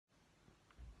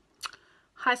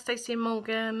Hi Stacey and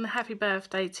Morgan, happy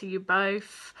birthday to you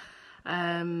both.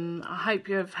 I hope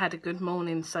you have had a good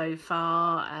morning so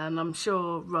far, and I'm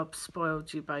sure Rob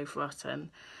spoiled you both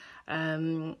rotten.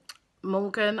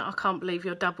 Morgan, I can't believe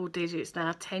you're double digits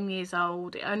now, 10 years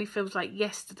old. It only feels like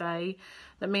yesterday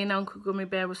that me and Uncle Gummy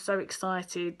Bear were so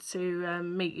excited to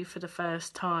meet you for the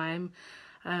first time.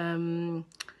 You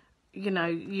know,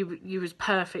 you was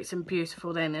perfect and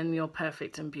beautiful then, and you're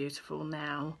perfect and beautiful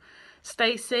now.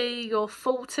 Stacey, you're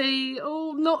 40.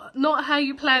 Oh, not how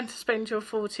you plan to spend your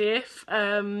 40th.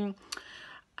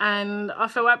 And I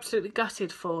feel absolutely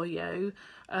gutted for you.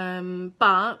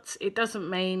 But it doesn't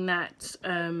mean that,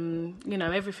 you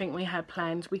know, everything we had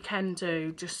planned we can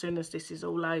do just as soon as this is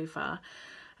all over.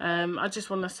 I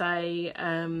just want to say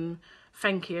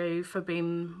thank you for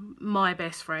being my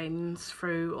best friends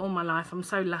through all my life. I'm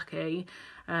so lucky.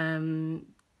 Not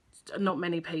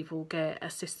many people get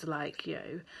a sister like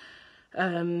you.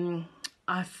 I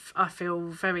feel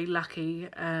very lucky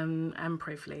and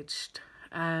privileged.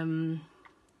 I'm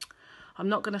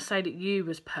not going to say that you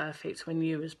was perfect when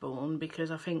you was born, because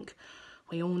I think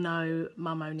we all know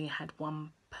Mum only had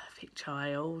one perfect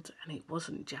child, and it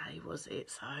wasn't Jay, was it?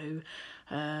 So,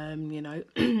 you know.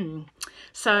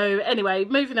 So anyway,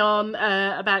 moving on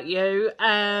about you.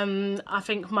 I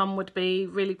think Mum would be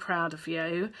really proud of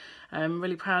you.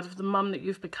 Really proud of the mum that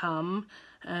you've become.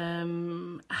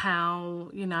 How,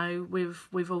 you know,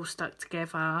 we've all stuck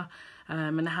together,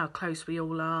 and how close we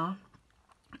all are.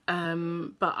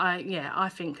 But I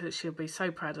think that she'll be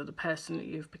so proud of the person that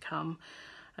you've become.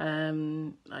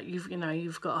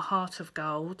 You've got a heart of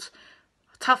gold,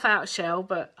 tough outer shell,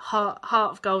 but heart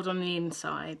of gold on the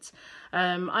inside.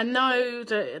 I know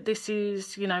that this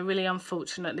is, you know, really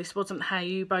unfortunate. This wasn't how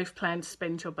you both planned to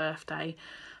spend your birthday,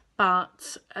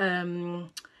 but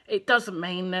it doesn't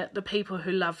mean that the people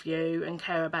who love you and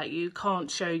care about you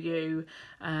can't show you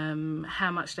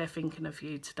how much they're thinking of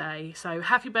you today. So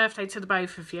happy birthday to the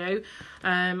both of you.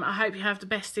 I hope you have the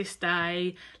bestest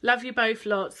day. Love you both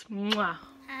lots. Mwah.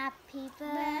 Happy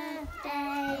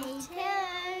birthday to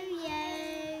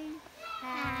you.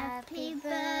 Happy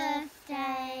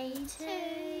birthday to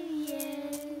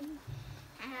you.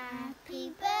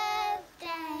 Happy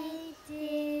birthday,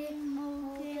 dear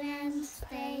Morgan and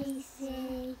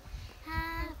Stacey.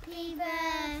 Happy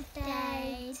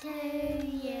birthday to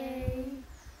you.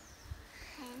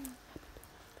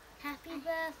 Happy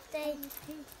birthday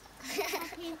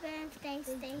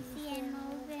Stacey and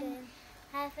Morgan.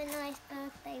 Have a nice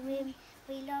birthday.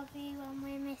 We love you and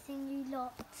we're missing you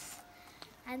lots.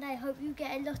 And I hope you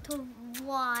get a lot of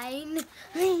wine.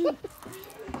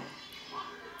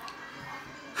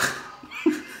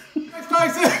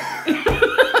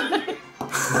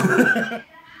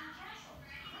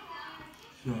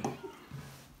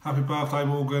 Happy birthday,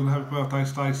 Morgan. Happy birthday,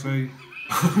 Stacey.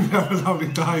 Have a lovely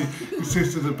day. Your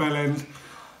sister's at Bell End.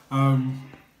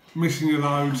 Missing you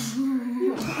loads.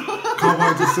 Can't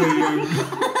wait to see you.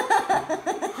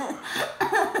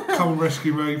 Come and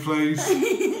rescue me, please.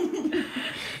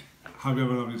 Hope you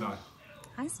have a lovely day.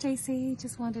 Hi Stacey,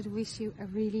 just wanted to wish you a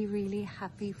really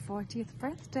happy 40th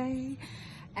birthday.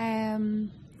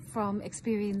 From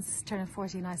experience, turning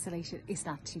 40 in isolation is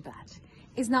not too bad.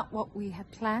 It's not what we had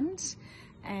planned.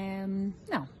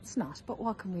 No, it's not, but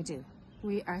what can we do?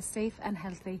 We are safe and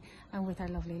healthy and with our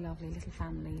lovely little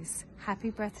families. Happy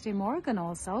birthday, Morgan,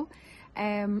 also.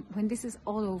 When this is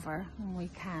all over, and we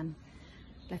can,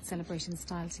 let's celebrate in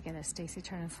style together. Stacey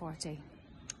turning 40.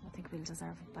 I think we'll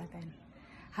deserve it by then.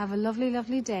 Have a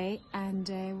lovely day, and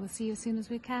we'll see you as soon as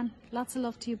we can. Lots of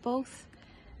love to you both,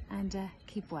 and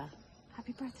keep well.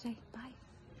 Happy birthday. Bye.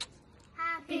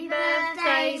 Happy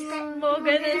birthday,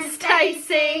 Morgan and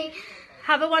Stacey.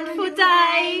 Have a wonderful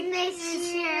day.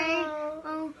 Miss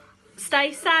you.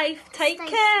 Stay safe. Take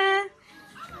care.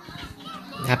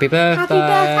 Happy birthday.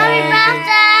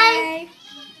 Happy birthday.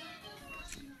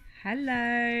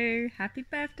 Hello. Happy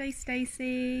birthday,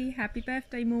 Stacey. Happy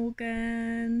birthday,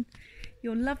 Morgan.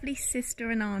 Your lovely sister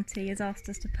and auntie has asked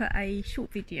us to put a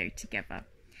short video together.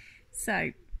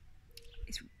 So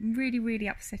it's really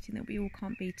upsetting that we all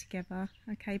can't be together,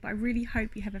 okay, but I really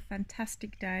hope you have a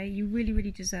fantastic day. You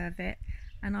really deserve it,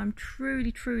 and I'm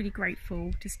truly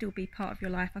grateful to still be part of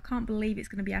your life. I can't believe it's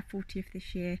going to be our 40th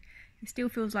this year. It still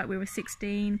feels like we were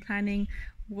 16, planning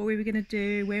what we were going to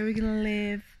do, where we were going to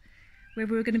live, where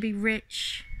we were going to be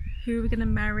rich, who we were going to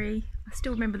marry. I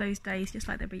still remember those days just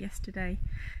like they were yesterday.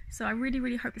 So I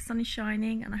really hope the sun is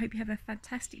shining, and I hope you have a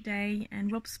fantastic day,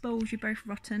 and Rob spoils you both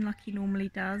rotten like he normally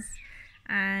does.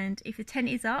 And if the tent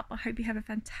is up, I hope you have a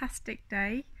fantastic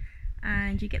day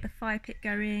and you get the fire pit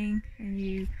going and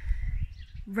you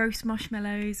roast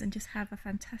marshmallows and just have a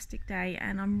fantastic day.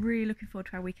 And I'm really looking forward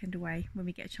to our weekend away, when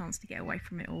we get a chance to get away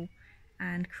from it all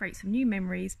and create some new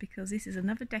memories, because this is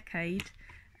another decade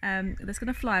that's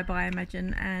going to fly by, I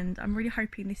imagine, and I'm really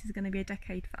hoping this is going to be a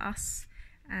decade for us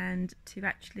and to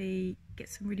actually get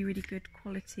some really, really good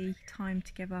quality time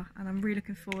together. And I'm really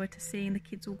looking forward to seeing the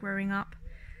kids all growing up,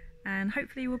 and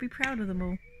hopefully we'll be proud of them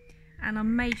all. And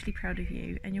I'm majorly proud of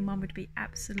you, and your mum would be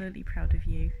absolutely proud of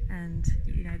you, and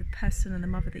you know, the person and the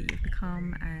mother that you've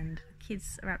become, and the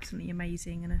kids are absolutely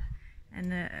amazing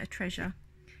and a treasure.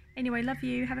 Anyway, love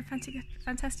you, have a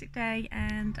fantastic day,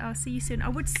 and I'll see you soon. I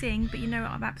would sing, but you know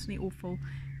I'm absolutely awful,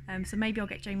 so maybe I'll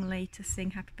get Jamie Lee to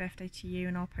sing happy birthday to you,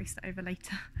 and I'll post it over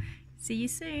later. See you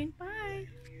soon, bye.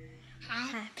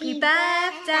 Happy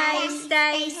birthday,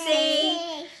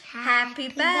 Stacey. Happy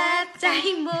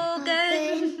birthday,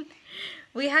 Morgan.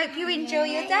 We hope you enjoy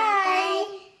your day.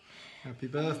 Happy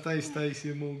birthday, Stacey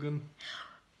and Morgan.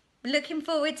 Looking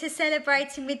forward to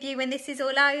celebrating with you when this is all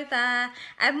over.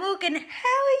 And Morgan, how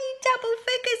are you double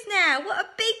figures now? What a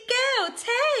big girl,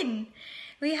 10.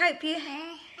 We hope you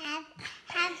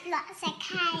Have lots of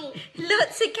cake.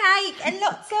 lots of cake and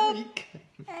lots of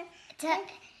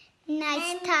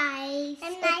Nice ties.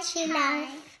 And nice ties.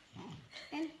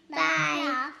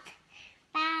 Bye.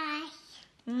 Bye.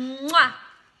 mwah.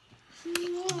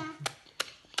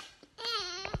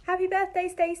 Happy birthday,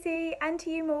 Stacey, and to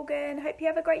you, Morgan. Hope you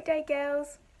have a great day,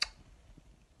 girls.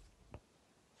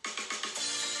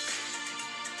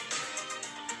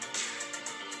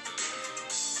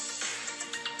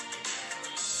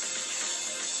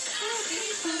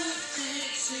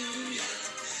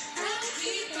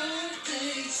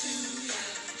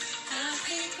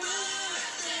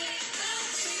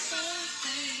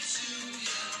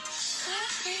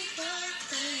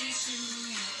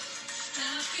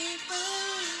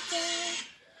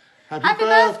 Happy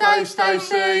birthday,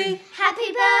 Stacey.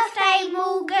 Happy birthday,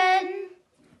 Morgan.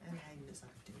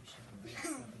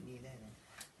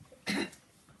 I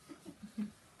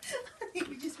think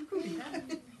we just recorded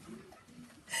that.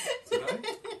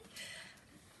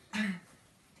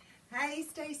 Hey,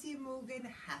 Stacey and Morgan,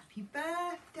 happy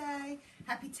birthday.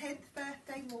 Happy 10th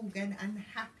birthday, Morgan, and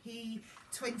happy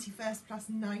 21st plus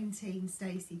 19,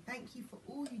 Stacey. Thank you for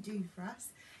all you do for us.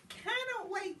 Cannot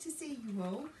wait to see you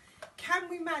all. Can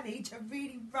we manage a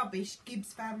really rubbish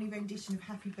Gibbs family rendition of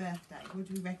Happy Birthday? What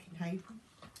do we reckon, Hayden?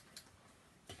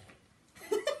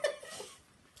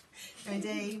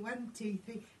 Ready? 1, 2,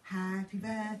 3. Happy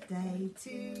birthday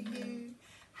to you.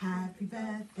 Happy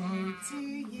birthday to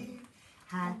you.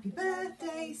 Happy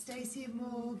birthday, Stacey and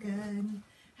Morgan.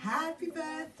 Happy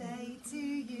birthday to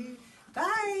you.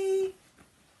 Bye.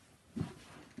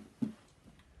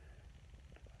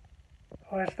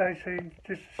 Hi Stacey,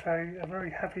 just to say a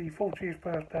very happy 40th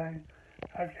birthday.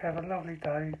 Hope you have a lovely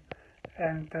day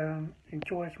and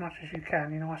enjoy as much as you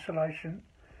can in isolation.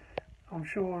 I'm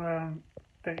sure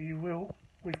that you will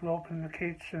with Rob and the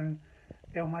kids, and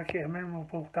they'll make it a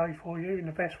memorable day for you in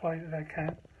the best way that they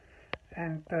can.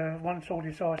 And once all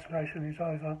this isolation is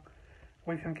over,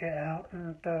 we can get out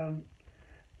and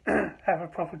have a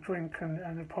proper drink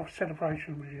and a proper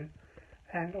celebration with you.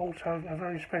 And also a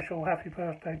very special happy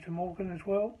birthday to Morgan as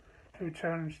well, who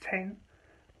turns 10.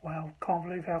 Wow, can't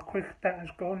believe how quick that has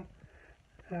gone.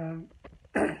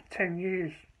 10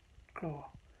 years. God.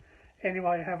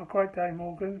 Anyway, have a great day,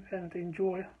 Morgan, and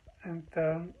enjoy, and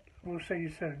we'll see you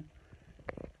soon.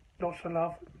 Lots of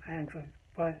love, Andrew.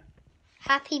 Bye.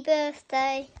 Happy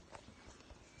birthday.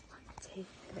 1, 2,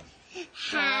 3.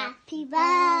 Happy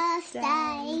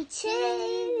birthday to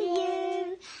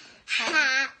you.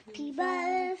 Happy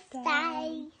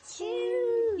birthday to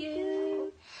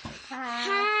you.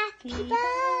 Happy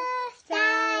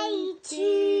birthday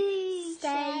to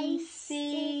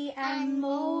Stacey and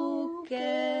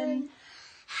Morgan.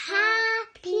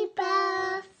 Happy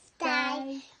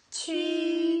birthday to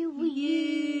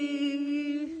you.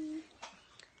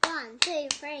 1, 2,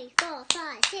 3, 4,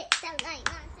 5, 6, 7, 8, 9,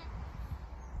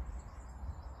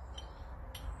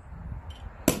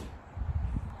 10.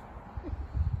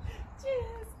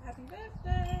 Cheers! Happy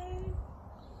birthday!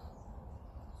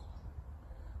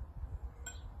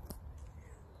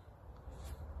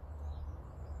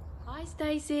 Hi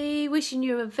Stacey, wishing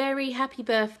you a very happy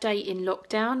birthday in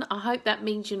lockdown. I hope that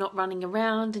means you're not running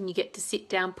around and you get to sit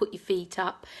down, put your feet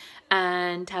up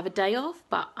and have a day off,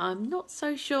 but I'm not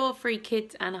so sure 3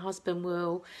 kids and a husband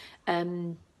will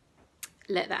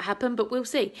let that happen, but we'll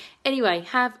see. Anyway,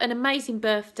 have an amazing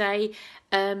birthday.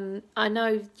 I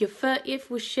know your 30th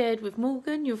was shared with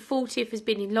Morgan, your 40th has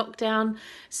been in lockdown,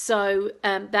 so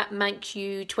that makes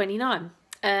you 29.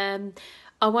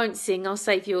 I won't sing, I'll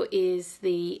save your ears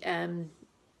the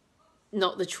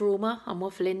not the trauma, I'm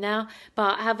waffling now,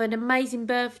 but have an amazing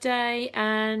birthday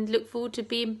and look forward to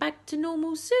being back to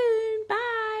normal soon. Bye.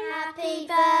 Happy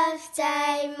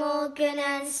birthday, Morgan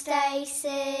and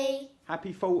Stacey.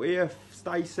 Happy 40th,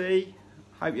 Stacey.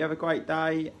 Hope you have a great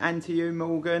day. And to you,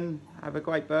 Morgan, have a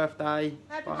great birthday.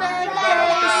 Happy Bye.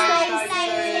 birthday,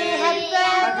 Stacey. Happy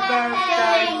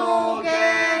birthday,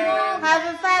 Morgan.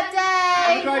 Have a fab day.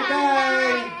 Have a great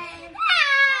day.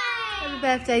 Happy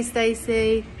birthday,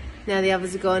 Stacey. Now the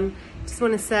others are gone. Just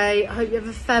want to say, I hope you have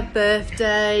a fab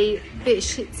birthday. Bit of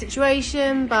shit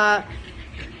situation, but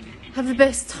have the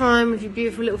best time with your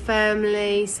beautiful little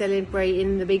family,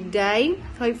 celebrating the big day.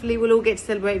 Hopefully we'll all get to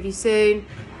celebrate with you soon.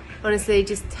 Honestly,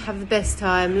 just have the best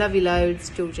time. Love you loads,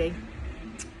 Georgie.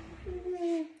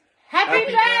 Happy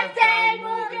birthday,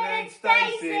 Morgan and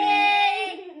Stacey.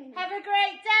 Have a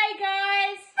great day,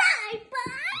 guys. Bye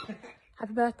bye.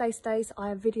 Happy birthday, Stace. I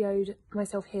have videoed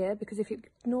myself here because if you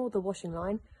ignore the washing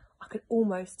line, I could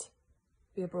almost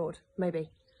be abroad.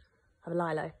 Maybe. Have a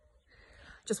lilo.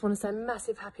 Just want to say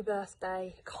massive happy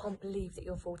birthday. Can't believe that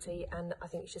you're 40, and I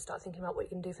think you should start thinking about what you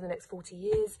can do for the next 40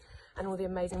 years and all the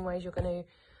amazing ways you're going to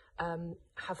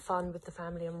have fun with the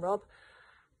family and Rob.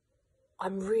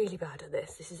 I'm really bad at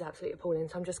this. This is absolutely appalling.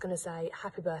 So I'm just going to say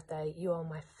happy birthday. You are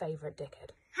my favourite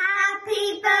dickhead.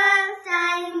 Happy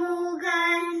birthday,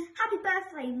 Morgan. Happy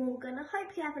birthday, Morgan. I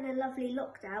hope you're having a lovely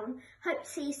lockdown. Hope to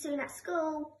see you soon at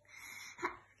school.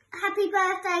 Happy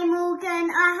birthday,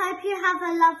 Morgan. I hope you have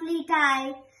a lovely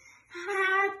day.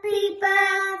 Happy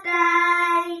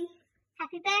birthday.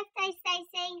 Happy birthday,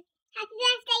 Stacey. Happy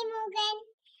birthday, Morgan.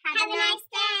 Have a nice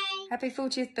day. Happy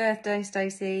 40th birthday,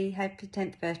 Stacey. Happy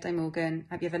 10th birthday, Morgan.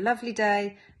 Hope you have a lovely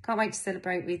day. Can't wait to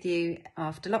celebrate with you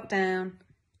after lockdown.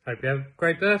 Hope you have a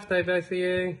great birthday, both of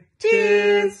you.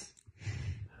 Cheers!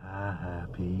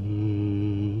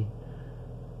 Happy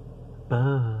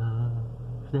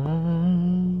birthday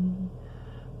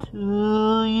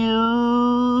to you,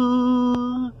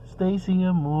 Stacey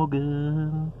and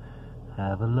Morgan.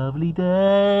 Have a lovely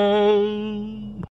day.